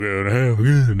Gonna have a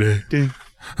good day. Ding,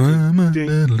 I'm a ding,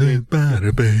 little ding,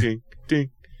 bada baby. ding,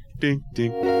 ding,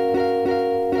 ding,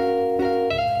 ding.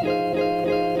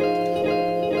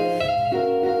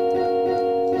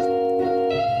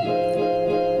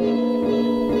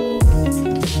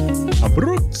 I'm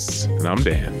Brooks, And I'm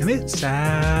Dan, and it's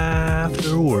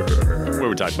after work. where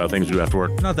we talk about things we do after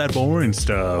work. Not that boring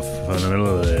stuff in the middle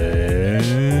of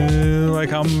it.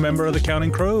 Like I'm a member of the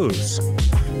Counting Crows.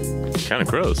 Counting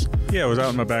crows. Yeah, I was out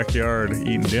in my backyard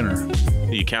eating dinner,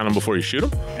 You count them before you shoot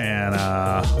them? and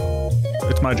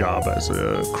it's my job as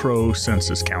a crow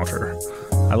census counter.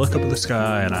 I look up at the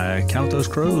sky and I count those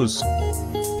crows.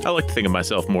 I like to think of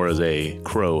myself more as a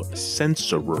crow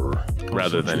censorer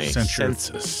rather than a Censure.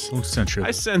 census. Don't censure. I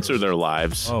censor their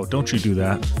lives. Oh, don't you do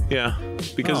that. Yeah,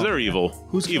 because Oh. they're evil.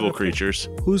 Who's evil gonna- creatures?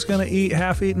 Who's gonna eat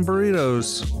half-eaten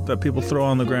burritos that people throw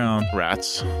on the ground?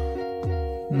 Rats.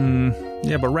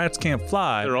 Yeah, but rats can't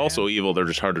fly. They're also evil. They're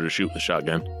just harder to shoot with a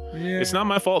shotgun. Yeah. It's not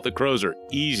my fault that crows are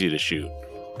easy to shoot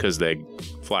because they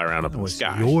fly around up in the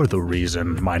sky. You're the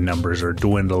reason my numbers are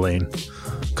dwindling.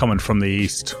 Coming from the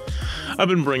east. I've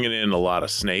been bringing in a lot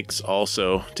of snakes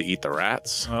also to eat the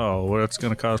rats. Oh, well, that's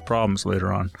going to cause problems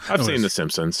later on. I've seen The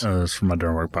Simpsons. It's from my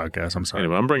During Work podcast. I'm sorry.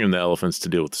 Anyway, I'm bringing the elephants to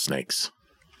deal with the snakes.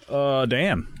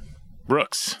 Dan,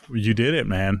 Brooks. you did it,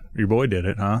 man. Your boy did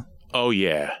it, huh? Oh,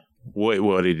 yeah. Wait,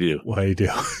 what did he do? What did he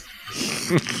do?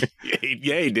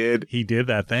 Yeah, he did. He did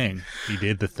that thing. He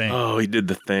did the thing. Oh, he did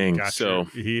the thing. Gotcha. So,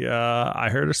 I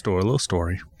heard a little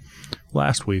story.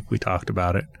 Last week we talked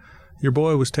about it. Your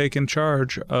boy was taking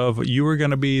charge of, you were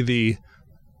going to be the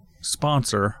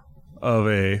sponsor of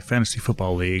a fantasy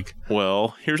football league.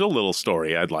 well, here's a little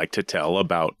story I'd like to tell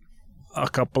about. A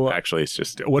couple of, Actually, it's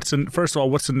just. first of all,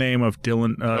 what's the name of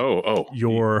Dylan,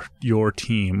 your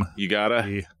team? You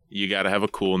gotta have a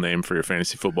cool name for your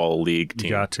fantasy football league You team.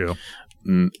 got to.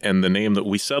 And the name that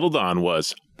we settled on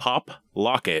was Pop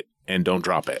Lockett and Don't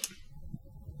Drop It.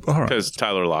 All right. Because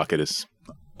Tyler Lockett is.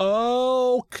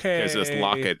 Okay. Because this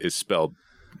Lockett is spelled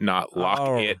not lock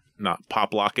Oh. it, not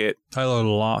Pop Lockett. Tyler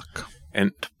Lock.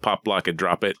 And Pop Lockett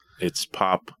Drop It. It's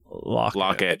Pop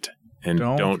Lockett and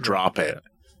don't drop it.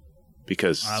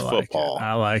 Because I it's like football. it.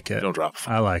 I like it. Don't drop.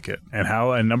 I like it.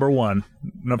 And number one,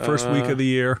 the first week of the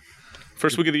year,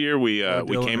 First week of the year, we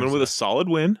Dylan came in is with a solid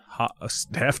win.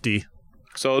 hefty.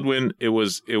 Solid win. It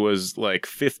was like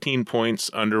 15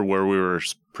 points under where we were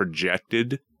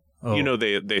projected. Oh, You know,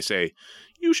 they say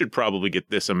you should probably get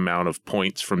this amount of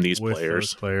points from these with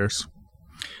players, those players.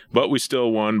 but we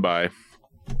still won by,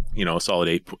 a solid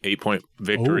 8-point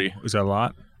victory. Oh, is that a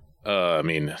lot? I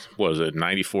mean, what was it,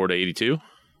 94-82?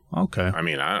 Okay. I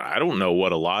mean, I don't know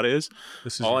what a lot is.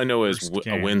 This is All I know is first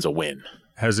a game. win's a win.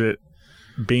 Has it,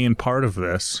 being part of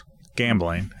this,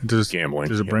 gambling, does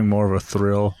Gambling. it bring more of a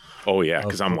thrill? Oh, yeah,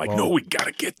 because I'm like, football. no, we got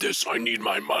to get this. I need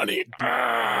my money.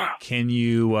 Ah. Can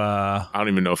you, I don't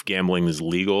even know if gambling is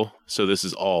legal, so this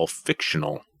is all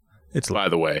fictional. it's By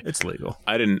the way, it's legal.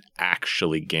 I didn't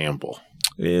actually gamble.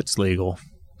 It's legal.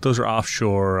 Those are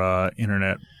offshore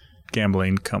internet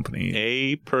gambling companies.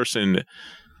 A person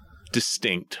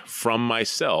distinct from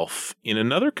myself in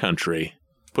another country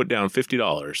put down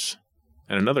 $50,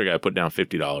 and another guy put down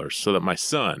 $50 so that my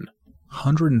son,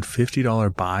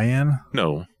 $150 buy-in?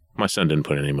 no, my son didn't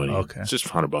put any money. Okay. It's just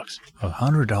 $100.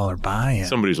 $100 buy-in.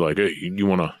 Somebody's like, hey, you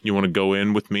wanna go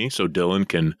in with me so Dylan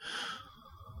can,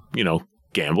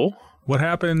 gamble? What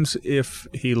happens if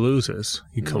he loses?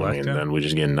 You collect it? then we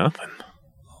just get nothing.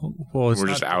 Well, it's We're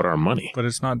not, just out our money. but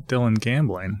it's not Dylan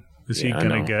gambling. Is Yeah, I he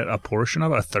going know. to get a portion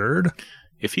of a third?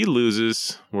 If he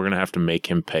loses, we're gonna have to make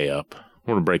him pay up.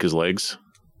 We're gonna break his legs.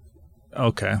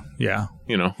 Okay, yeah.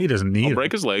 He doesn't need I'll it.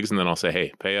 break his legs and then I'll say,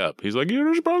 hey, pay up. He's like, you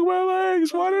just broke my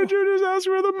legs. Why didn't you just ask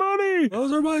for the money?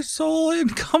 Those are my sole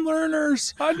income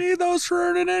earners. I need those for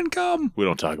earning income. We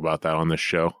don't talk about that on this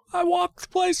show. I walk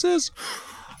places.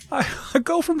 I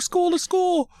go from school to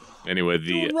school. Anyway,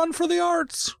 And run for the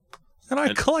arts. And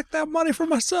I collect that money for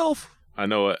myself. I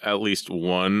know at least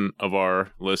one of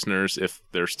our listeners, if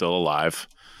they're still alive,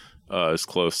 is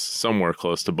somewhere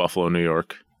close to Buffalo, New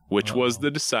York, which was the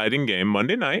deciding game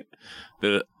Monday night.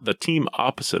 The team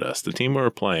opposite us, the team we were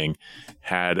playing,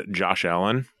 had Josh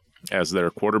Allen as their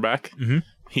quarterback. Mm-hmm.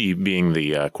 He being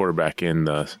the quarterback in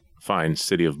the fine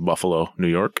city of Buffalo, New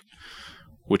York,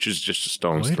 which is just a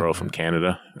stone's Wait a throw from minute.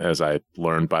 Canada, as I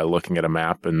learned by looking at a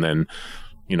map and then,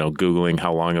 Googling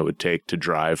how long it would take to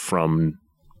drive from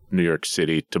New York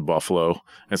City to Buffalo.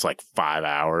 It's like 5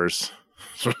 hours.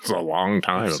 So it's a long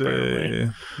time,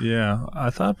 apparently. Yeah, I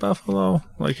thought Buffalo.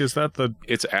 Is that the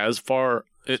It's as far...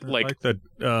 the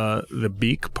the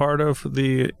beak part of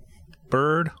the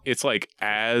bird. It's like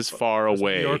as far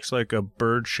away New York's like a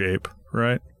bird shape,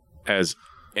 right? as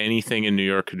anything in New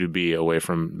York could be away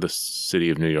from the city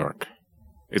of New York.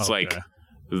 It's Okay.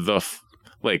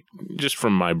 like just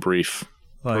from my brief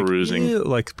perusing. Ew,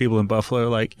 like people in Buffalo are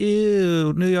like,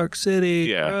 ew, New York City,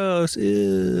 Yeah. gross,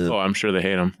 ew. Oh, I'm sure they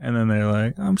hate them. And then they're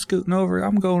like, I'm scooting over.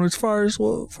 I'm going as far as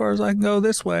I can go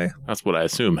this way. That's what I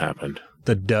assume happened.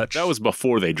 The Dutch. That was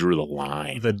before they drew the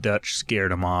line. The Dutch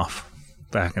scared them off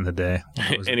back in the day.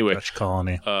 When it was Anyway, a Dutch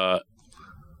colony.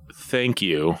 Thank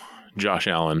you, Josh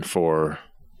Allen, for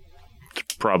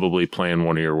probably playing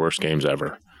one of your worst games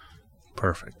ever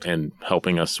Perfect. and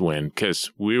helping us win, because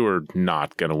we were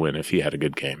not going to win if he had a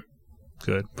good game.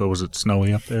 Good. But was it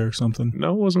snowy up there or something?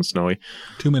 No, it wasn't snowy.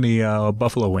 Too many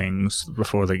buffalo wings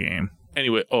before the game.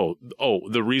 Anyway,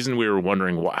 the reason we were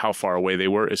wondering how far away they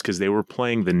were is because they were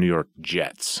playing the New York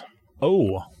Jets,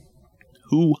 Oh.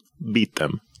 who beat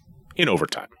them in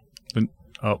overtime.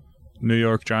 New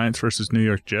York Giants versus New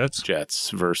York Jets.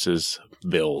 Jets versus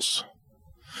Bills.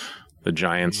 The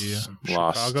Giants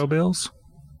lost. Chicago Bills.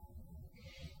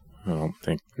 I don't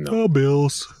think, no. The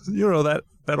Bills. You know that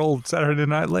old Saturday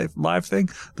Night Live thing?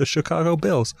 The Chicago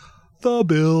Bills. The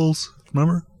Bills.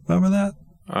 Remember that?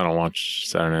 I don't watch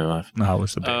Saturday Night Live. No, it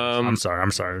was the Bills.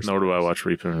 I'm sorry. Nor do I watch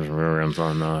reruns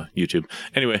on YouTube.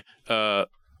 Anyway, the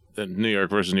New York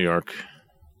versus New York.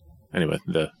 Anyway,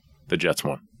 the Jets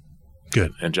won.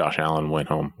 Good. And Josh Allen went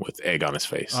home with egg on his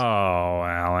face. Oh,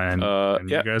 Alan. And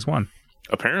yeah. you guys won.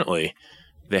 Apparently,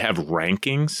 they have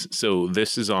rankings. So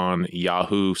this is on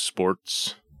Yahoo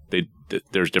Sports.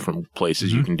 There's different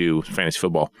places you can do fantasy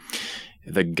football.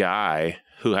 The guy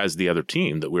who has the other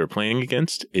team that we were playing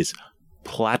against is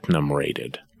platinum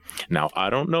rated. Now, I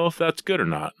don't know if that's good or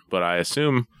not, but I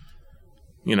assume,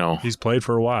 He's played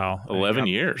for a while. 11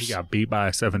 years. He got beat by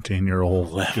a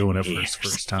 17-year-old doing it for his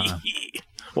first time.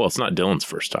 Well, it's not Dylan's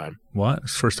first time. What?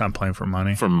 His first time playing for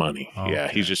money? For money. Oh, yeah,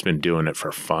 okay. he's just been doing it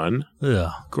for fun.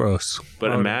 Yeah, gross. But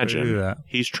Why would anybody imagine do that?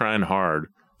 he's trying hard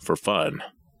for fun.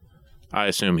 I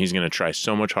assume he's going to try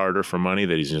so much harder for money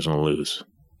that he's just going to lose.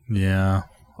 Yeah,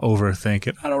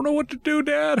 overthinking. I don't know what to do,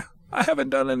 Dad. I haven't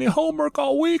done any homework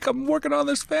all week. I'm working on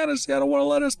this fantasy. I don't want to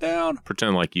let us down.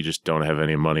 Pretend like you just don't have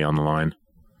any money on the line.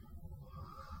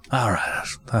 All right.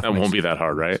 That won't be that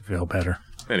hard, right? Feel better.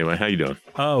 Anyway, how you doing?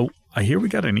 Oh, I hear we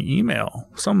got an email.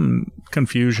 Some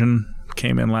confusion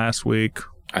came in last week.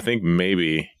 I think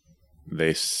maybe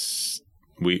we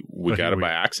But got here it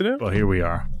by accident. But here we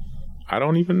are. I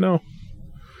don't even know.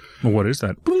 Well, what is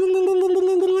that?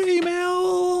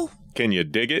 Email. Can you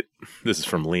dig it? This is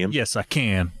from Liam. Yes, I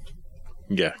can.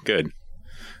 Yeah, good.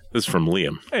 This is from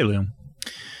Liam. Hey, Liam.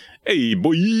 Hey,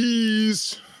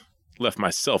 boys. Left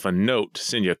myself a note to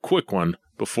send you a quick one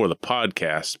before the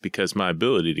podcast because my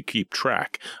ability to keep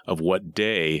track of what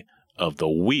day of the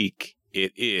week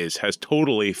it is has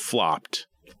totally flopped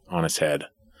on its head.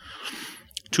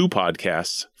 2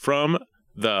 podcasts from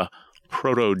the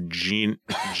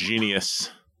Protogenius.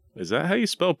 Is that how you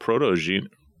spell Protogenius?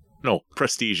 No,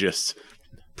 prestigious.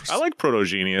 I like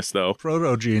Protogenius, though.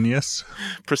 Proto-genius.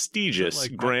 Prestigious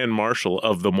Like Grand Marshal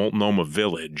of the Multnomah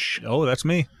Village Oh, that's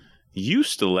me.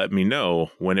 used to let me know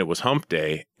when it was hump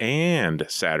day and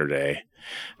Saturday.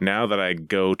 Now that I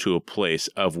go to a place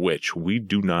of which we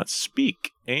do not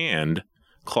speak and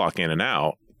clock in and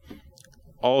out,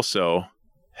 also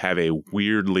have a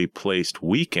weirdly placed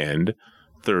weekend,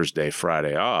 Thursday,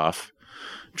 Friday off,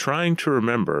 trying to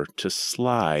remember to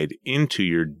slide into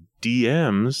your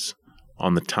DMs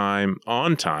on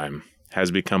time has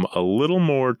become a little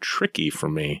more tricky for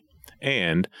me.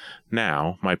 And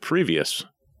now my previous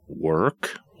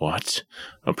work, it's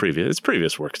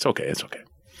previous work. It's okay.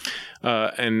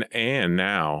 And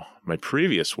now my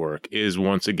previous work is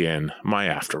once again my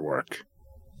after work.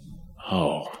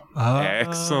 Oh,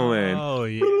 excellent. Oh,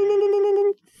 yeah.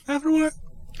 After work.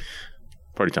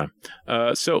 Party time.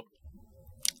 So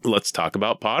let's talk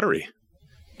about pottery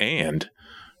and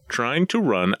trying to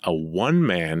run a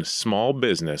one-man small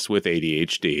business with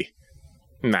ADHD.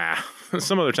 Nah,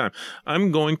 some other time. I'm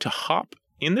going to hop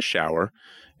in the shower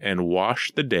and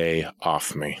wash the day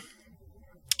off me.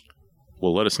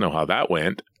 Well, let us know how that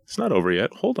went. It's not over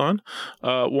yet. Hold on.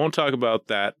 Won't talk about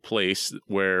that place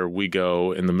where we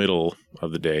go in the middle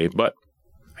of the day, but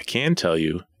I can tell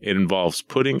you it involves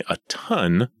putting a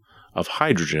ton of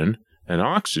hydrogen and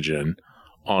oxygen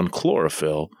on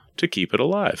chlorophyll to keep it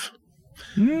alive.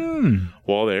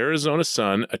 While the Arizona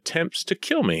sun attempts to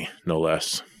kill me, no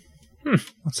less.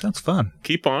 That sounds fun.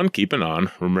 Keep on keeping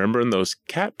on, remembering those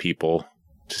cat people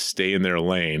to stay in their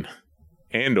lane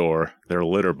and or their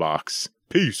litter box.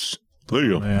 Peace.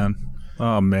 Liam. Man.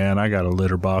 Oh, man, I got a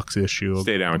litter box issue.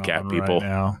 Stay down, cat people. Right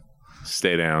now.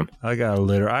 Stay down. I got a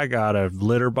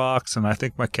litter box, and I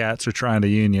think my cats are trying to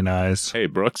unionize. Hey,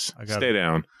 Brooks, stay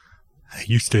down. Hey,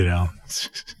 you stay down.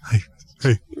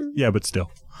 hey. Yeah, but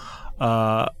still.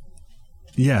 Yeah,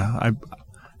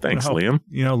 Thanks, Liam.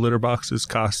 You know, litter boxes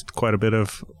cost quite a bit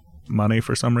of money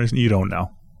for some reason. You don't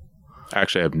know.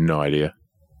 Actually, I have no idea.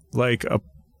 Like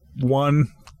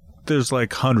there's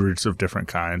like hundreds of different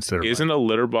kinds. That Isn't a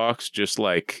litter box just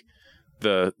like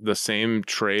the same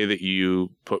tray that you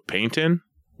put paint in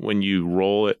when you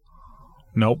roll it?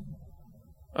 Nope.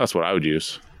 That's what I would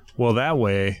use. Well, that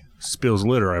way spills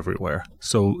litter everywhere.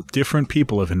 So different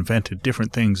people have invented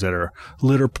different things that are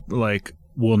litter, like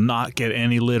will not get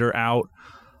any litter out.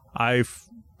 I've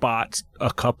bought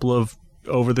a couple of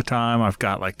over the time. I've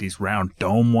got like these round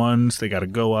dome ones. They got to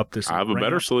go up this. I have a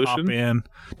better solution. Pop in.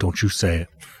 Don't you say it.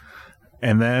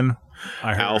 And then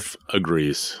I heard Alf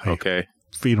agrees. Hey, okay.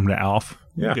 Feed them to Alf.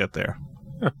 Yeah. We'll get there.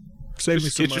 Yeah. Save me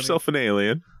some Get money. yourself an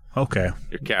alien. Okay.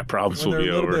 Your cat problems When will they're be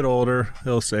a little over. bit older,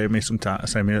 it'll save me some time.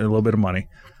 Save me a little bit of money.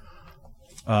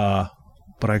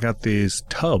 But I got these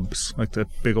tubs, like the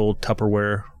big old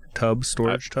Tupperware tubs,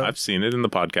 storage tubs. I've seen it in the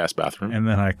podcast bathroom. And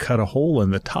then I cut a hole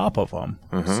in the top of them.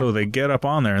 So they get up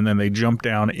on there and then they jump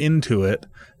down into it.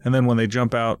 And then when they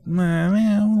jump out,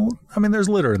 I mean, there's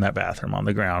litter in that bathroom on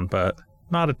the ground, but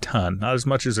not a ton. Not as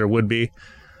much as there would be.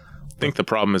 I think the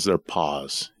problem is their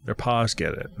paws. Their paws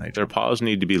get it. Their paws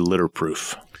need to be litter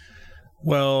proof.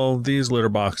 Well, these litter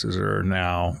boxes are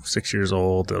now 6 years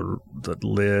old. The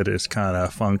lid is kind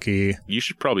of funky. You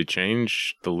should probably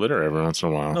change the litter every once in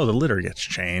a while. No, the litter gets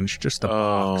changed. Just the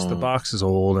box. The box is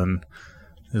old and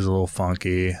is a little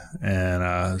funky.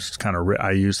 And it's kind of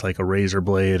I used like a razor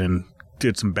blade and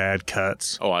did some bad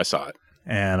cuts. Oh, I saw it.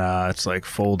 And it's like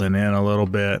folding in a little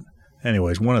bit.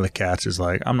 Anyways, one of the cats is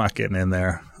like, I'm not getting in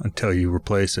there until you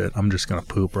replace it. I'm just going to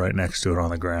poop right next to it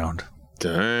on the ground.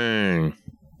 Dang.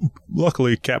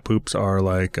 Luckily, cat poops are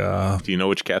like... Do you know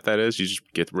which cat that is? You just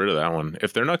get rid of that one.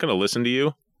 If they're not going to listen to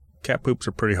you... Cat poops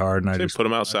are pretty hard, and I just put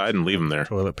them outside and leave them there.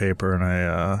 Toilet paper, and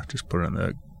I just put it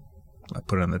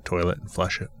in the toilet and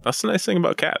flush it. That's the nice thing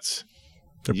about cats.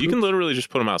 You can literally just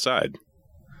put them outside.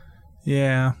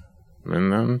 Yeah.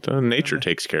 And nature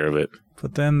takes care of it.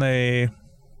 But then they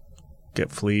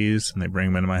get fleas, and they bring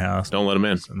them into my house. Don't let them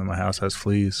in. And then my house has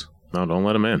fleas. No, don't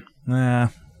let them in. Nah,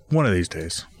 one of these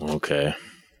days. Okay.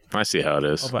 I see how it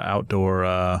is. How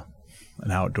about an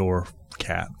outdoor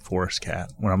cat, forest cat,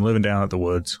 when I'm living down at the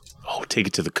woods? Oh, take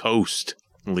it to the coast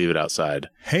and leave it outside.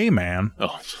 Hey, man.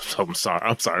 Oh, I'm sorry.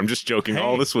 I'm just joking. Hey.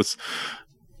 All this was...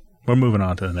 We're moving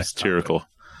on to the next satirical.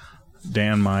 topic.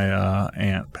 Dan, my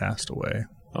aunt passed away.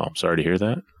 Oh, I'm sorry to hear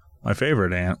that. My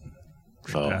favorite aunt.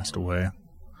 She passed away.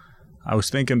 I was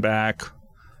thinking back,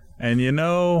 and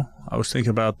I was thinking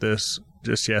about this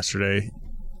just yesterday.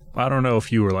 I don't know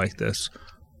if you were like this,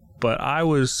 but I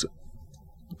was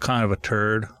kind of a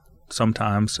turd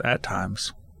sometimes, at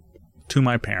times, to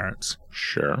my parents.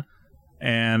 Sure.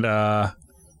 And I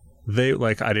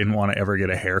didn't want to ever get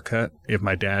a haircut. If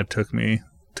my dad took me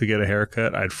to get a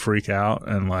haircut, I'd freak out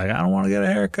and like, I don't want to get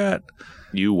a haircut.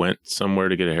 You went somewhere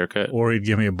to get a haircut? Or he'd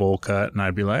give me a bowl cut, and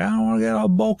I'd be like, I don't want to get a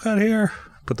bowl cut here.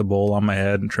 Put the bowl on my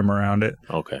head and trim around it.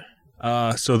 Okay.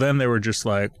 So then they were just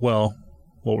like, well,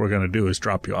 what we're going to do is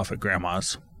drop you off at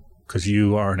Grandma's because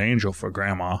you are an angel for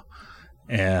Grandma,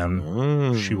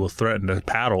 and she will threaten to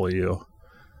paddle you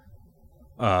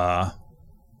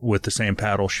with the same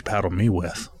paddle she paddled me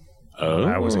with when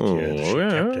I was a kid. She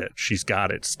kept it. She's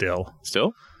got it still.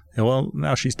 Still? Yeah, well,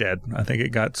 now she's dead. I think it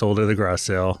got sold at the garage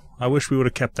sale. I wish we would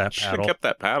have kept that You should paddle. have kept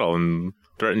that paddle and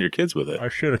threatened your kids with it. I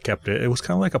should have kept it. It was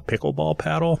kind of like a pickleball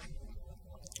paddle.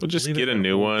 We'll just get a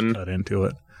new one. Cut into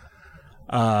it.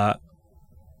 But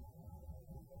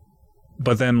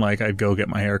then, like, I'd go get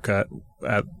my hair cut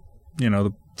at,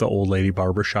 the old lady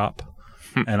barber shop.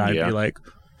 And I'd be, like,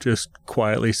 just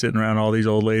quietly sitting around all these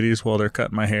old ladies while they're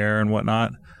cutting my hair and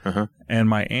whatnot. Uh-huh. And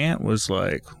my aunt was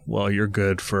like, well, you're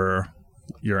good for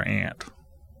your aunt.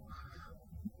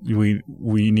 We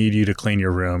need you to clean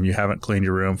your room. You haven't cleaned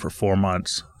your room for 4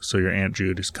 months, so your Aunt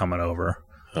Jude is coming over.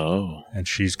 Oh. And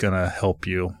she's going to help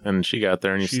you. And she got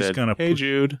there and you said, hey,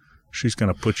 Jude. She's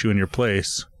going to put you in your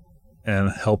place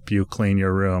and help you clean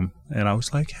your room. And I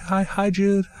was like, hi,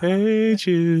 Jude. Hey,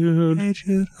 Jude. Hey,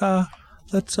 Jude.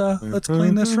 Let's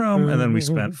clean this room. And then we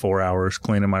spent 4 hours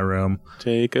cleaning my room.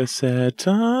 Take a sad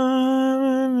time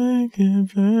and make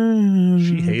it better.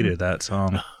 She hated that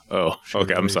song. Oh,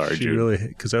 okay. I'm sorry, She Jude. really,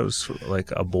 because that was like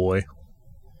a boy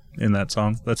in that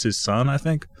song. That's his son, I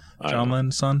think. John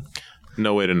Lennon's son.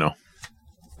 No way to know.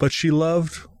 But she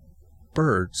loved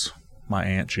birds, my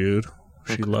Aunt Jude.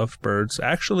 She loved birds.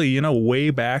 Actually, way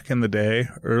back in the day,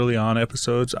 early on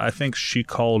episodes, I think she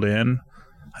called in.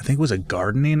 I think it was a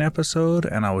gardening episode,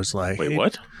 and I was like, Wait,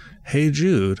 what? Hey,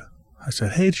 Jude. I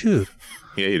said, hey, Jude.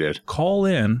 Yeah, you did. Call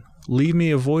in, leave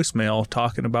me a voicemail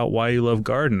talking about why you love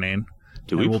gardening.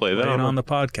 Did we play that on the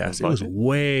podcast? It was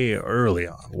way early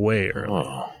on.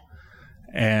 Oh.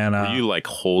 And were you like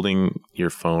holding your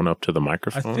phone up to the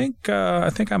microphone? I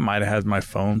think I might have had my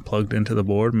phone plugged into the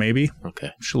board, maybe.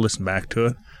 Okay. She'll listen back to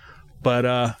it.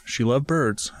 But she loved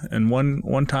birds. And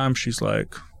one time she's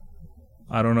like,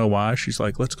 I don't know why, she's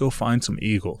like, let's go find some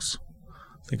eagles.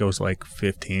 I think I was like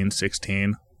 15,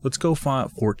 16. Let's go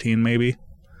find 14 maybe.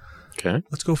 Okay.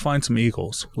 Let's go find some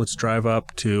eagles. Let's drive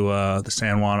up to the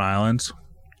San Juan Islands.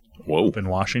 Whoa. Up in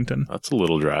Washington. That's a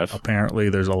little drive. Apparently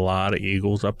there's a lot of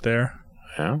eagles up there.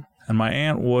 Yeah. And my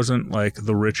aunt wasn't like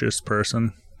the richest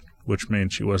person, which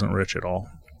means she wasn't rich at all.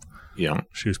 Yeah.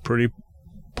 She was pretty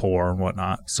poor and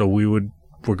whatnot. So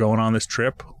we're going on this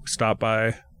trip, stop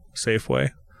by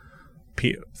Safeway,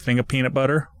 thing of peanut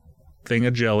butter, thing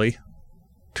of jelly,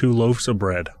 2 loaves of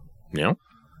bread. Yeah.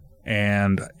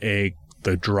 And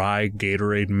the dry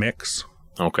Gatorade mix.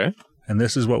 Okay. And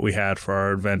this is what we had for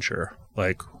our adventure.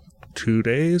 Like 2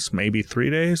 days, maybe 3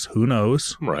 days, who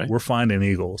knows? Right. We're finding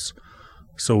eagles.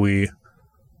 So we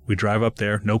drive up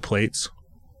there, no plates.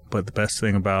 But the best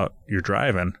thing about your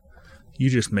driving, you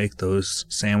just make those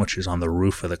sandwiches on the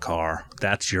roof of the car.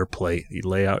 That's your plate. You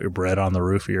lay out your bread on the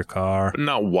roof of your car. But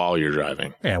not while you're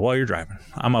driving. Yeah, while you're driving.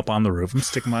 I'm up on the roof. I'm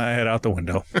sticking my head out the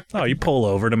window. Oh, you pull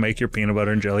over to make your peanut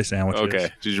butter and jelly sandwiches. Okay.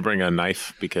 Did you bring a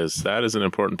knife? Because that is an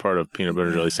important part of peanut butter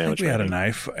and jelly sandwich. We had a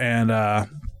knife, and I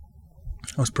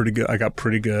was pretty good. I got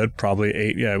pretty good. Probably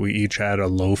 8. Yeah, we each had a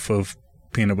loaf of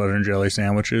peanut butter and jelly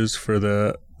sandwiches for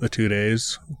the 2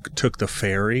 days. Took the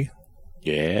ferry.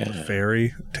 Yeah. The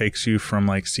ferry takes you from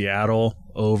like Seattle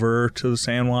over to the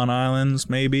San Juan Islands,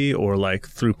 maybe, or like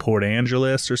through Port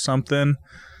Angeles or something.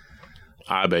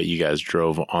 I bet you guys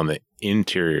drove on the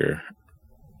interior,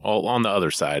 all on the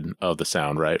other side of the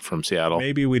sound, right? From Seattle.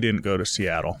 Maybe we didn't go to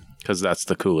Seattle because that's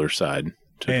the cooler side.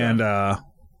 And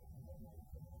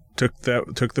took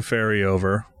the ferry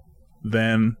over,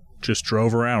 then just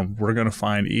drove around. We're gonna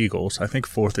find eagles. I think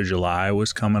 4th of July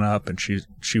was coming up, and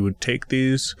she would take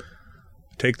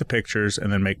the pictures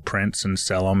and then make prints and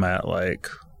sell them at like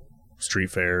street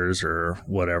fairs or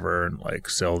whatever, and like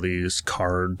sell these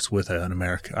cards with an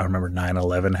American. I remember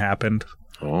 9/11 happened.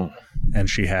 Oh. And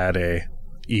she had a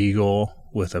eagle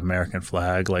with American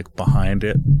flag like behind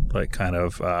it, like kind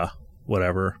of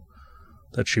whatever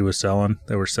that she was selling.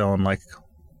 They were selling like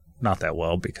not that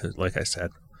well because, like I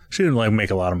said, she didn't like make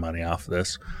a lot of money off of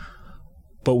this.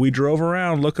 But we drove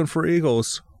around looking for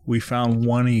eagles. We found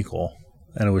one eagle,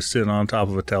 and it was sitting on top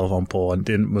of a telephone pole and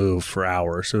didn't move for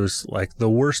hours. It was like the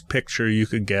worst picture you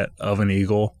could get of an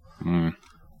eagle. Mm.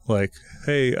 Like,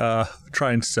 hey,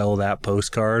 try and sell that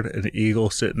postcard, an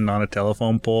eagle sitting on a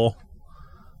telephone pole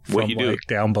from what you do,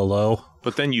 down below.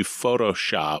 But then you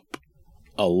Photoshop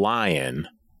a lion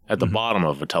at the bottom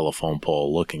of a telephone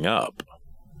pole looking up,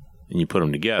 and you put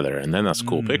them together, and then that's a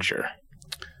cool picture.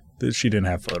 She didn't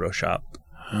have Photoshop.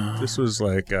 This was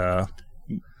like...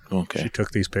 Okay. She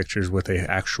took these pictures with a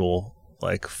actual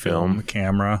like film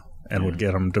camera and would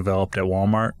get them developed at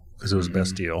Walmart because it was the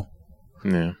best deal.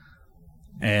 Yeah.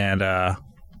 And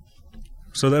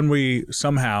so then we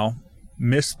somehow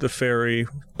missed the ferry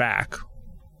back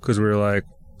because we were like,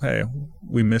 hey,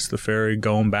 we missed the ferry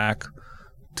going back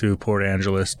to Port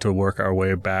Angeles to work our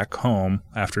way back home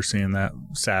after seeing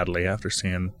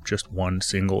just one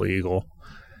single eagle.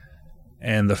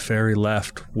 And the ferry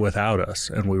left without us,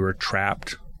 and we were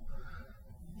trapped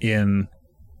in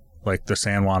like the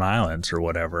San Juan Islands or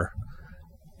whatever,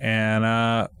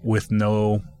 and with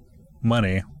no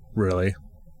money really.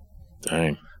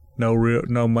 Dang.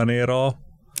 No money at all.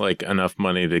 Like enough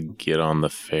money to get on the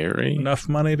ferry. Enough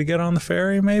money to get on the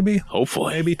ferry, maybe.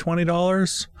 Hopefully, maybe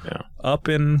 $20. Yeah. Up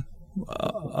in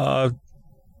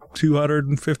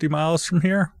 250 miles from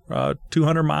here,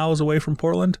 200 miles away from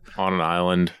Portland, on an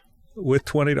island with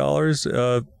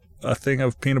 $20. A thing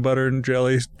of peanut butter and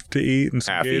jelly to eat and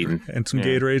some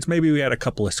Gatorades. Maybe we had a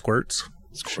couple of squirts.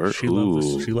 Squirt. She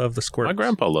loved the squirt. My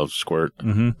grandpa loved squirt.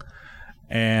 Mm-hmm.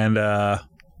 And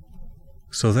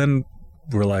so then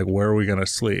we're like, where are we going to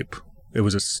sleep? It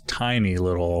was a tiny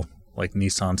little like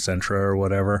Nissan Sentra or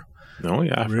whatever. Oh,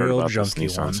 yeah. I've heard about this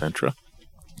Nissan Sentra.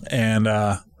 And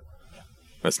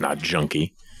that's not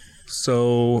junky.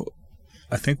 So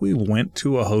I think we went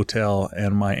to a hotel,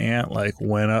 and my aunt like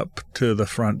went up to the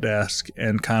front desk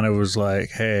and kind of was like,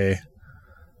 hey,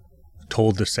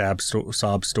 told the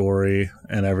sob story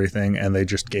and everything, and they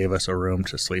just gave us a room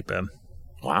to sleep in.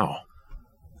 Wow.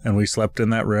 And we slept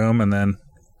in that room, and then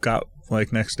got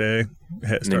like next day.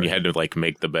 And then you had to like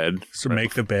make the bed. So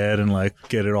make the bed and like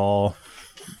get it all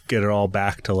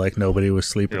back to like nobody was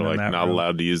sleeping You're in like that not room.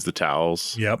 allowed to use the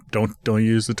towels. Yep. Don't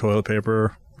use the toilet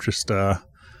paper. Just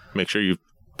make sure you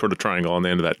put a triangle on the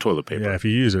end of that toilet paper. Yeah, if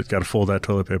you use it, got to fold that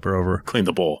toilet paper over. Clean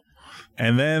the bowl.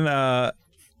 And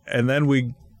then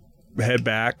we head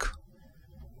back,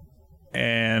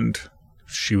 and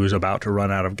she was about to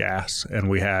run out of gas, and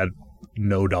we had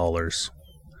no dollars.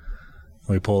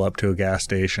 We pull up to a gas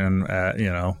station at,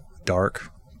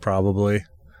 dark, probably,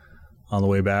 on the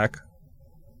way back,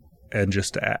 and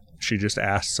she just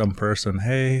asked some person,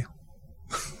 "Hey,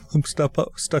 I'm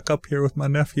stuck up here with my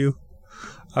nephew."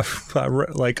 I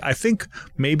think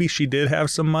maybe she did have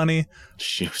some money.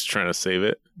 She was trying to save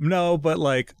it. No, but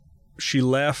like she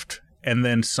left and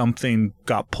then something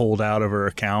got pulled out of her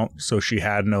account, so she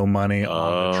had no money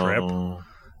on the trip,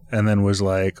 and then was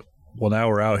like, "Well, now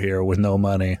we're out here with no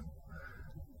money."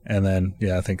 And then,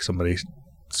 I think somebody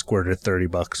squirted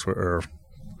 $30 or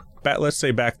let's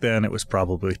say back then it was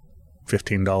probably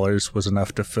 $15 was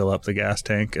enough to fill up the gas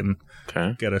tank and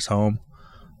get us home.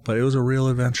 But it was a real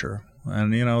adventure.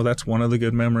 And, that's one of the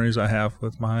good memories I have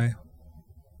with my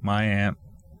aunt,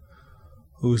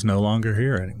 who's no longer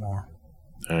here anymore.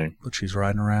 Dang. But she's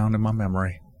riding around in my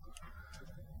memory.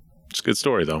 It's a good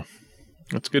story, though.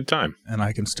 It's a good time. And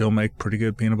I can still make pretty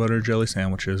good peanut butter jelly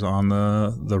sandwiches on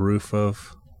the roof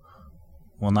of,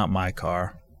 well, not my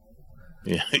car.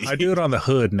 Yeah. I do it on the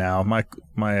hood now. My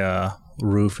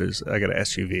roof is, I got an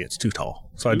SUV. It's too tall.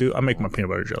 So I make my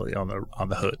peanut butter jelly on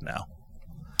the hood now.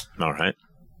 All right.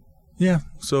 Yeah,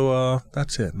 so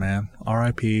that's it, man.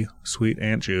 R.I.P. Sweet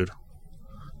Aunt Jude.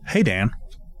 Hey, Dan.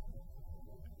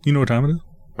 You know what time it is?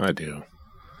 I do.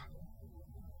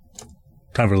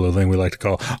 Time for a little thing we like to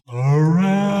call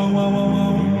Around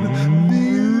the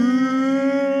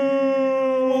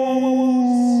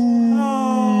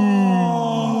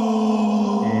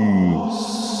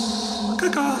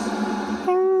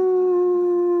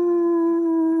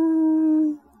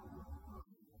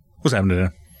What's happening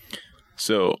today?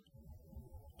 So,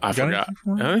 I forgot.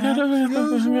 I got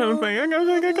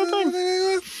a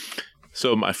thing.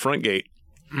 So, my front gate,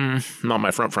 not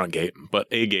my front gate, but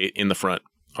a gate in the front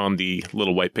on the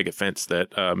little white picket fence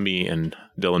that me and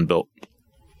Dylan built,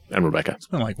 and Rebecca. It's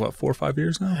been like, 4 or 5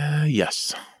 years now?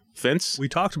 Yes. Fence? We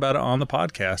talked about it on the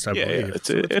podcast, I believe.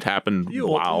 Yeah, it happened.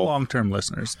 Wow. Long-term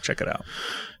listeners, check it out.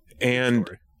 And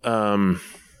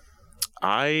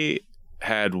I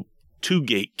had 2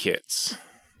 gate kits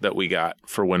that we got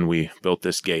for when we built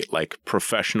this gate, like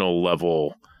professional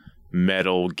level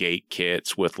metal gate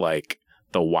kits with like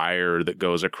the wire that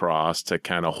goes across to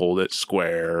kind of hold it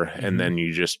square. Mm-hmm. And then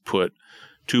you just put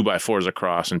 2x4s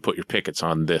across and put your pickets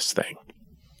on this thing.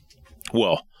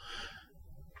 Well,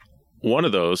 one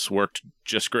of those worked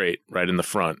just great right in the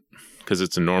front because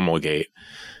it's a normal gate.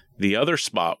 The other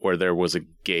spot where there was a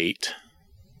gate,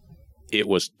 it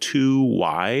was too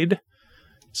wide.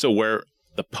 So where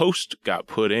the post got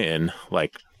put in,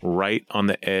 like right on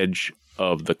the edge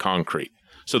of the concrete.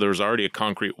 So there was already a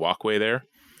concrete walkway there.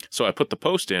 So I put the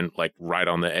post in like right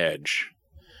on the edge.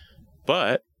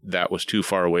 But that was too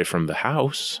far away from the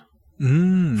house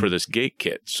for this gate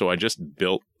kit. So I just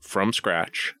built from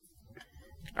scratch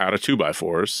out of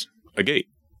 2x4s a gate.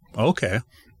 Okay.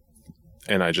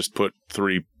 And I just put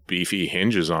 3 beefy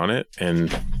hinges on it and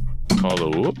called a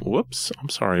whoops. I'm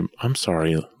sorry,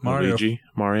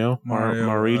 Mario.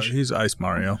 Mario. He's Ice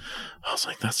Mario. I was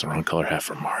like, that's the wrong color hat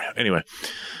for Mario. Anyway,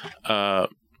 I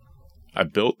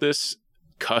built this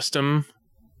custom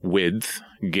width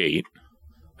gate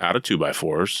out of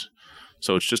 2x4s.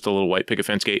 So it's just a little white picket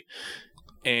fence gate.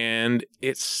 And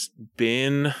it's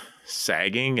been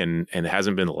sagging and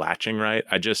hasn't been latching right.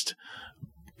 I just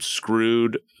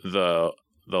screwed the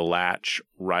latch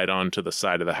right onto the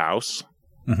side of the house.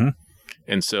 Mm-hmm.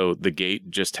 And so the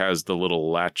gate just has the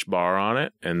little latch bar on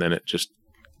it, and then it just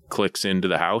clicks into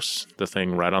the house, the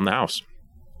thing right on the house.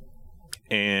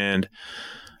 And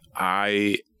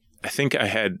I think I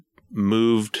had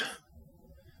moved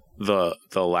the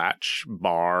latch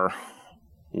bar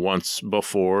once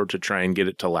before to try and get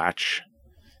it to latch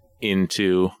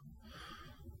into.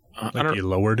 You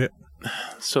lowered it?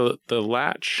 So the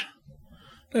latch.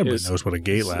 Everybody knows what a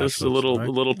gate latch is. It's the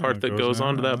little part that goes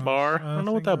onto that bar. I don't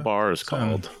know what that bar is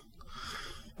called.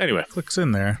 Anyway. Clicks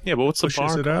in there. Yeah, but what's the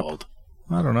bar called?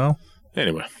 I don't know.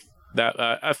 Anyway, that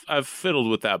I've fiddled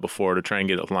with that before to try and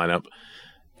get it to line up.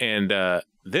 And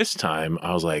this time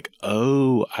I was like,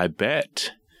 oh, I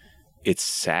bet it's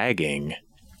sagging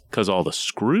because all the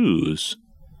screws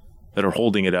that are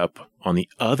holding it up on the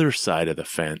other side of the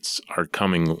fence are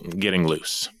getting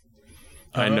loose.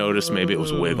 I noticed maybe it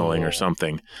was wiggling or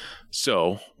something.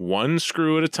 So one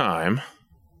screw at a time,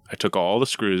 I took all the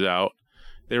screws out.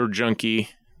 They were junky,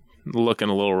 looking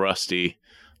a little rusty,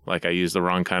 like I used the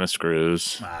wrong kind of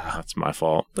screws. That's my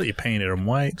fault. But you painted them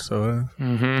white, so...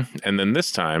 Mm-hmm. And then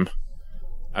this time,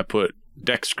 I put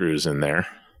deck screws in there.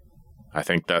 I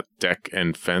think that deck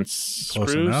and fence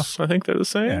Close screws, enough. I think they're the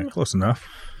same. Yeah, close enough.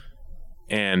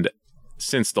 And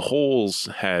since the holes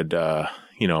had,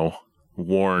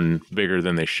 worn bigger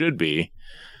than they should be,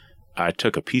 I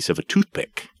took a piece of a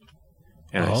toothpick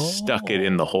and I stuck it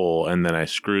in the hole, and then I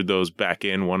screwed those back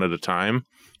in one at a time.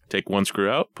 Take one screw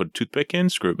out, put a toothpick in,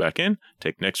 screw it back in,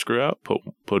 take next screw out, put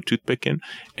a toothpick in,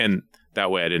 and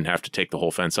that way I didn't have to take the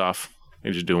whole fence off. I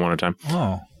just do it one at a time.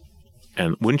 Oh.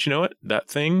 And wouldn't you know it, that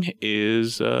thing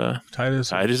is tight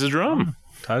as a drum.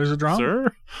 Tight as a drum?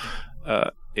 Sir.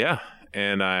 Yeah.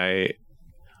 And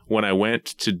when I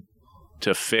went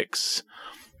to fix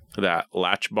that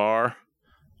latch bar,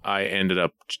 I ended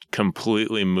up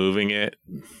completely moving it.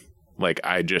 Like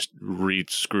I just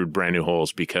re-screwed brand new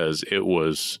holes because it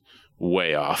was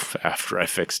way off after I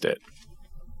fixed it.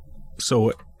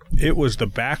 So it was the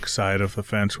back side of the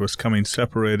fence was coming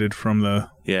separated from the...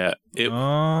 Yeah.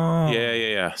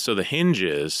 Yeah. So the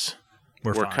hinges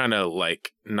were kind of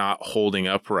like not holding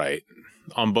upright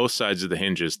on both sides of the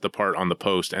hinges, the part on the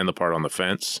post and the part on the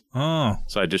fence. Oh.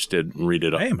 So I just did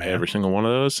redid up every single one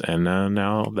of those, and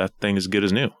now that thing is good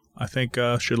as new. I think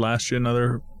should last you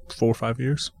another 4 or 5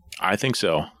 years. I think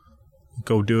so.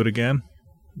 Go do it again.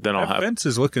 Then I'll have... fence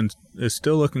is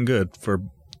still looking good for...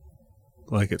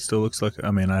 Like, it still looks like...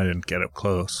 I mean, I didn't get up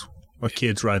close. My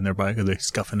kids riding their bike, are they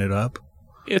scuffing it up?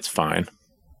 It's fine.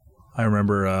 I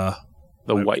remember...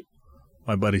 white...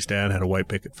 My buddy's dad had a white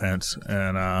picket fence,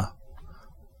 and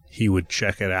he would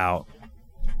check it out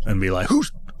and be like,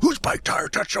 whose bike tire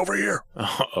touched over here?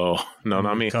 Oh, no,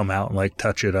 not me. Come out and, like,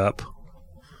 touch it up.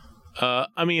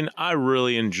 I mean, I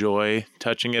really enjoy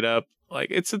touching it up. Like,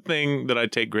 it's a thing that I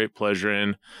take great pleasure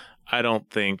in. I don't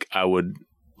think I would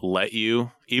let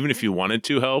you, even if you wanted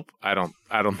to help. I don't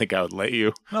think I would let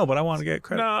you. No, but I want to get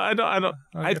credit. No, I don't.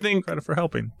 I think credit for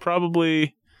helping.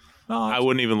 Probably. No, I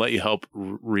wouldn't even let you help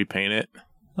repaint it.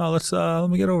 No, let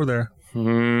me get over there.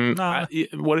 What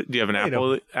do you have,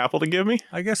 an apple to give me?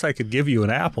 I guess I could give you an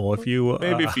apple if you.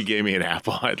 Maybe if you gave me an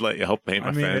apple, I'd let you help paint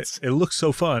my fence. It looks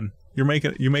so fun. You make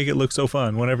it look so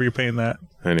fun whenever you're painting that.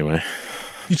 Anyway,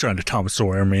 you trying to Thomas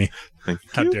Sawyer me?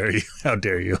 How dare you? How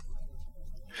dare you?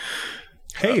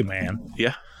 Hey, man.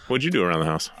 Yeah. What'd you do around the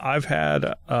house? I've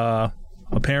had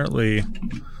apparently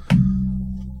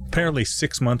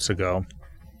 6 months ago,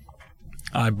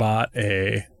 I bought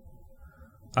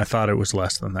I thought it was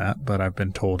less than that, but I've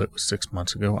been told it was 6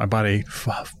 months ago. I bought a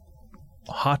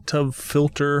hot tub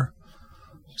filter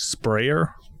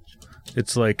sprayer.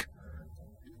 It's like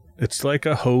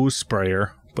a hose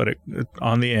sprayer, but it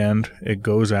on the end, it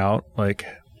goes out like,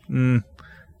 and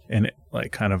it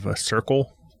like kind of a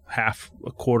circle,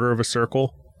 a quarter of a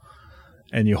circle,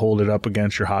 and you hold it up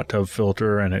against your hot tub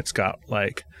filter, and it's got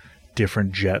like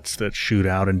different jets that shoot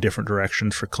out in different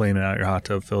directions for cleaning out your hot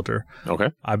tub filter. Okay.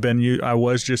 I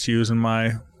was just using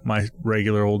my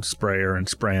regular old sprayer and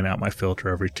spraying out my filter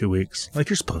every 2 weeks, like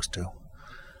you're supposed to.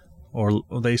 Or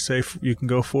they say you can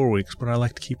go 4 weeks, but I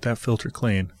like to keep that filter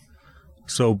clean.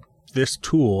 So this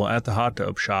tool at the hot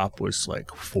tub shop was like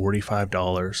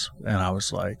 $45, and I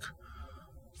was like,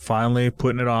 finally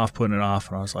putting it off, and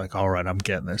I was like, all right, I'm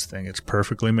getting this thing. It's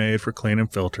perfectly made for cleaning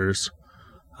filters.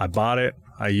 I bought it.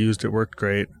 I used it, worked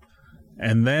great.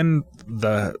 And then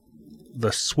the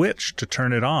switch to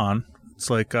turn it on,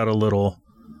 it's like got a little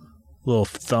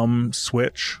thumb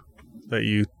switch that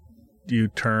you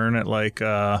turn at like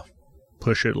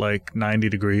push it like 90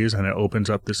 degrees, and it opens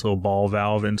up this little ball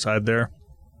valve inside there.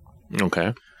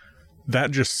 Okay. That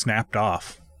just snapped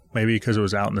off. Maybe because it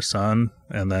was out in the sun,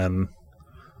 and then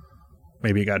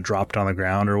maybe it got dropped on the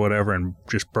ground or whatever and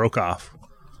just broke off.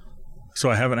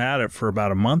 So I haven't had it for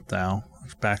about a month now.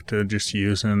 It's back to just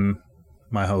using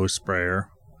my hose sprayer.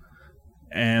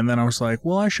 And then I was like,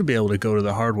 well, I should be able to go to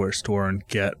the hardware store and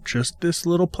get just this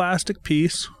little plastic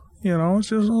piece. You know, it's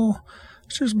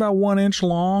just about 1 inch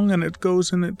long, and it's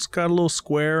got a little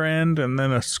square end, and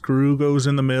then a screw goes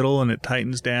in the middle, and it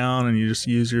tightens down, and you just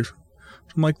use your...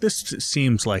 I'm like, this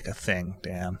seems like a thing,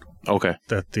 Dan. Okay.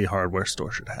 That the hardware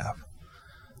store should have.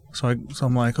 So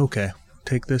I'm like, okay,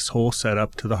 take this whole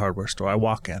setup to the hardware store. I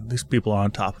walk in. These people are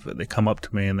on top of it. They come up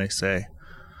to me and they say,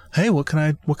 hey, what can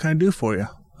I do for you?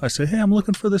 I say, hey, I'm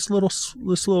looking for this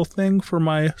little thing for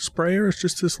my sprayer. It's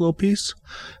just this little piece.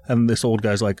 And this old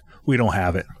guy's like, we don't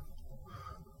have it.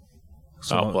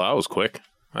 So, well, that was quick.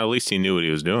 At least he knew what he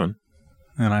was doing.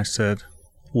 And I said,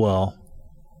 well,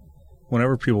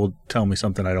 whenever people tell me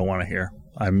something I don't want to hear,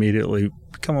 I immediately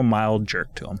become a mild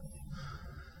jerk to them.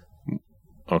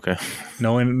 Okay.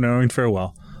 Knowing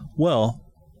farewell. Well,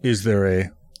 is there a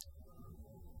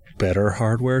better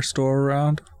hardware store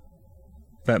around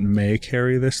that may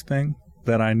carry this thing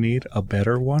that I need? A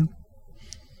better one?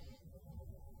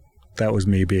 That was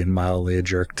me being mildly a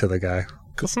jerk to the guy.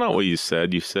 That's not what you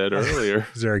said. You said earlier.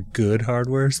 Is there a good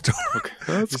hardware store? Okay,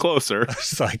 that's closer.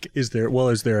 It's like, is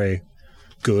there a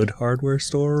good hardware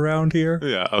store around here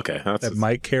Yeah, okay. that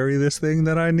might carry this thing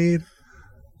that I need?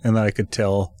 And then I could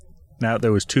tell. Now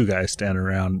there was two guys standing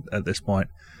around at this point,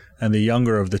 and the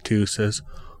younger of the two says,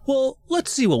 well,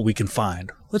 let's see what we can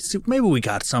find. Let's see. Maybe we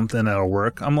got something that'll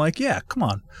work. I'm like, yeah, come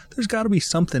on. There's got to be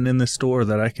something in this store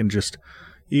that I can just,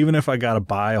 even if I got to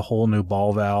buy a whole new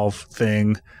ball valve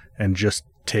thing and just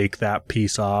take that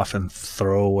piece off and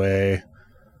throw away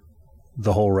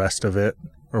the whole rest of it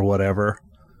or whatever.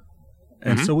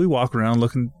 And so we walk around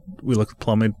looking. We look at the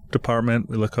plumbing department.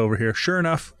 We look over here. Sure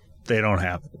enough, they don't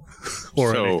have it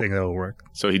or anything that will work.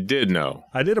 So he did know.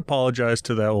 I did apologize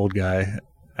to that old guy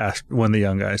when the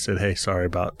young guy said, hey, sorry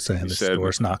about saying this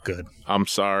store's not good. I'm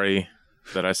sorry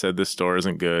that I said this store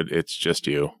isn't good. It's just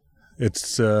you.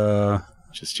 It's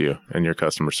just you and your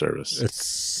customer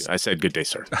service. I said good day,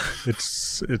 sir.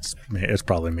 It's me. It's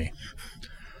probably me.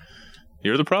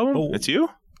 You're the problem? Oh. It's you?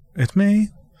 It's me.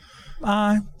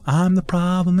 I'm the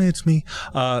problem. It's me.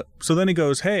 So then he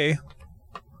goes, hey,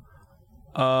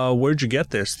 where'd you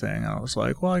get this thing? I was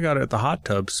like, well, I got it at the hot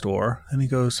tub store. And he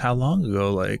goes, how long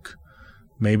ago? Like,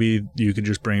 maybe you could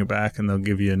just bring it back and they'll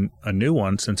give you a new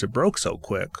one since it broke so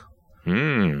quick.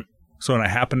 So when I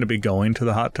happened to be going to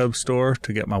the hot tub store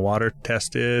to get my water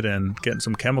tested and getting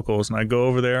some chemicals, and I go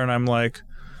over there and I'm like,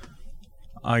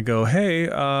 hey,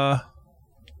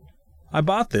 I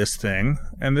bought this thing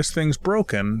and this thing's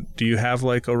broken. Do you have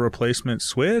like a replacement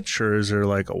switch, or is there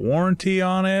like a warranty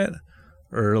on it,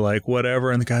 or like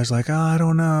whatever? And the guy's like, I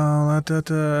don't know.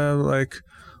 Like,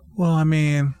 well, I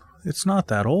mean, it's not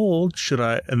that old. Should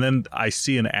I? And then I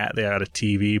see an ad. They had a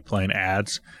TV playing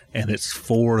ads, and it's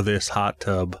for this hot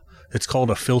tub. It's called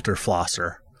a filter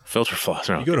flosser. Filter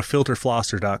flosser. You go to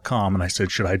filterflosser.com, and I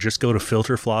said, should I just go to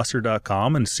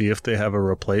filterflosser.com and see if they have a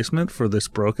replacement for this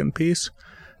broken piece?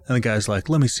 And the guy's like,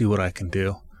 let me see what I can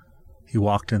do. He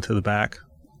walked into the back,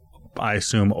 I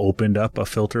assume opened up a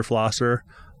filter flosser,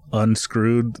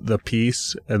 unscrewed the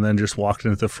piece, and then just walked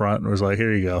into the front and was like,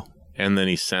 here you go. And then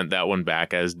he sent that one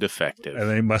back as defective. And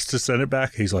they must have sent it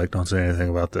back. He's like, don't say anything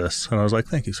about this. And I was like,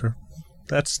 thank you, sir.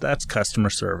 That's customer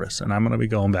service, and I'm going to be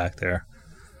going back there.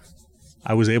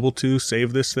 I was able to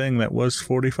save this thing that was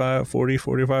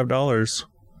 $45.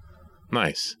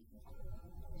 Nice.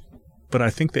 But I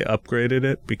think they upgraded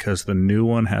it because the new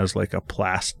one has like a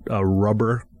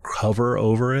rubber cover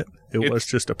over it. It was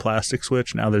just a plastic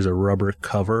switch. Now there's a rubber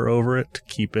cover over it to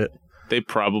keep it. They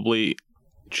probably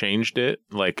changed it,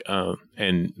 like,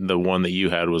 and the one that you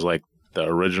had was like the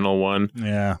original one.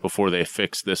 Yeah. Before they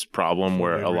fixed this problem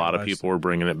where a lot of people were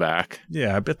bringing it back.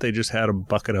 Yeah, I bet they just had a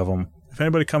bucket of them. If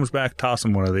anybody comes back, toss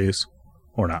them one of these,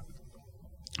 or not.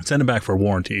 Send them back for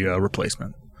warranty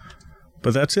replacement.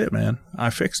 But that's it, man.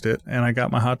 I fixed it, and I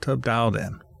got my hot tub dialed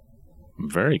in.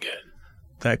 Very good.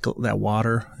 That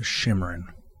water is shimmering.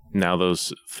 Now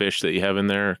those fish that you have in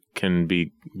there can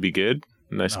be good?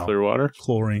 Nice clear water?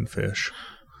 Chlorine fish.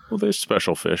 Well, there's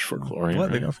special fish for chlorine.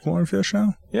 What? Right? They got chlorine fish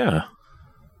now? Yeah.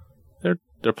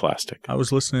 They're plastic. I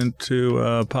was listening to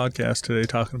a podcast today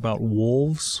talking about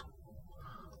wolves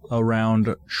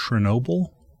around Chernobyl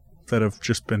that have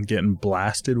just been getting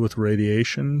blasted with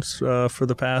radiations for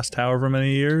the past however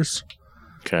many years.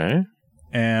 Okay.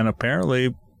 And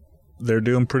apparently they're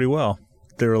doing pretty well.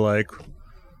 They were like,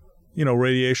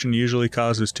 radiation usually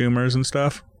causes tumors and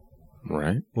stuff.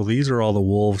 Right. Well, these are all the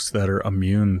wolves that are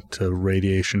immune to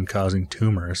radiation causing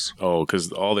tumors. Oh,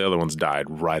 because all the other ones died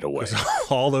right away.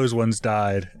 All those ones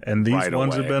died. And these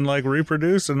ones have been like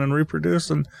reproducing.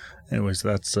 Anyways,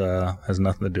 that's has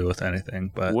nothing to do with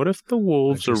anything. But what if the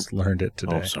wolves learned it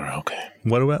today? Oh, sorry. Okay.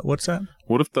 What's that?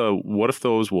 What if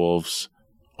those wolves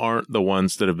aren't the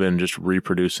ones that have been just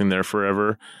reproducing there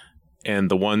forever,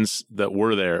 and the ones that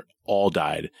were there all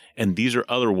died, and these are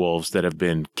other wolves that have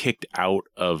been kicked out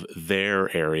of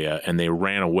their area and they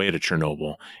ran away to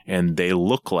Chernobyl, and they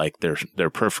look like they're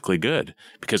perfectly good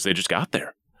because they just got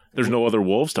there. There's no other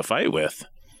wolves to fight with.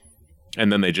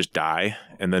 And then they just die,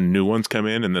 and then new ones come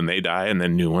in, and then they die, and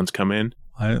then new ones come in.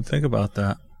 I didn't think about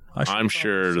that. I'm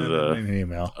sure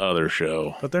the other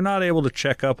show. But they're not able to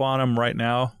check up on them right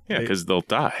now. Yeah, because they'll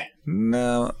die.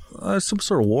 No, there's some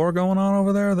sort of war going on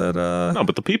over there that, No,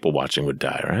 but the people watching would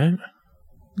die, right?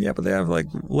 yeah, but they have like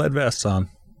lead vests on.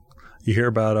 You hear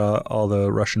about all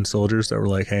the Russian soldiers that were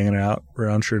like hanging out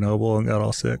around Chernobyl and got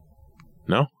all sick?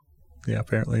 No? Yeah,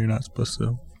 apparently you're not supposed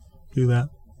to do that.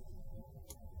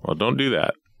 Well, don't do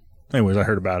that. Anyways, I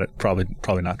heard about it. Probably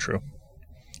not true.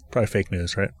 Probably fake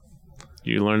news, right?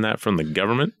 You learned that from the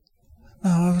government?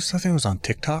 No, I think it was on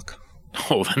TikTok.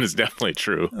 Oh, that is definitely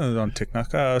true. It was on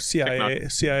TikTok.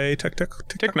 CIA, TikTok.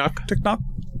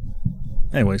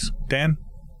 Anyways, Dan,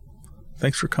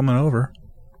 thanks for coming over.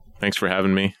 Thanks for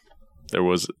having me. There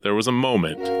was a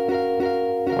moment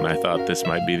when I thought this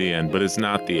might be the end, but it's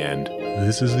not the end.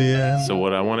 This is the end. So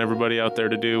what I want everybody out there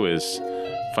to do is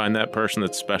find that person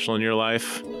that's special in your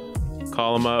life,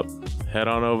 call them up, head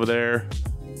on over there,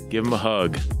 give them a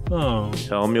hug,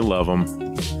 tell them you love them,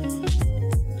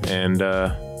 and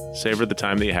savor the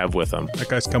time that you have with them. That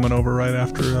guy's coming over right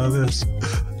after this.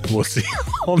 We'll see you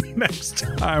all next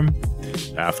time.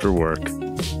 After work.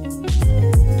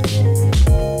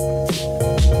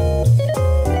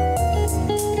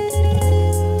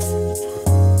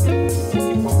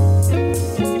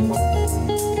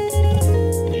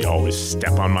 You always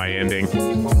step on my ending.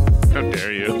 How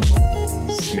dare you?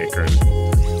 Snickering.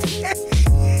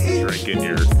 Drinking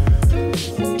your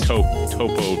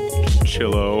Topo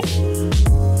Chillo.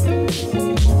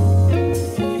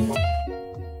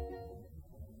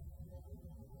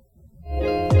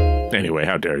 Anyway,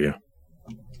 how dare you?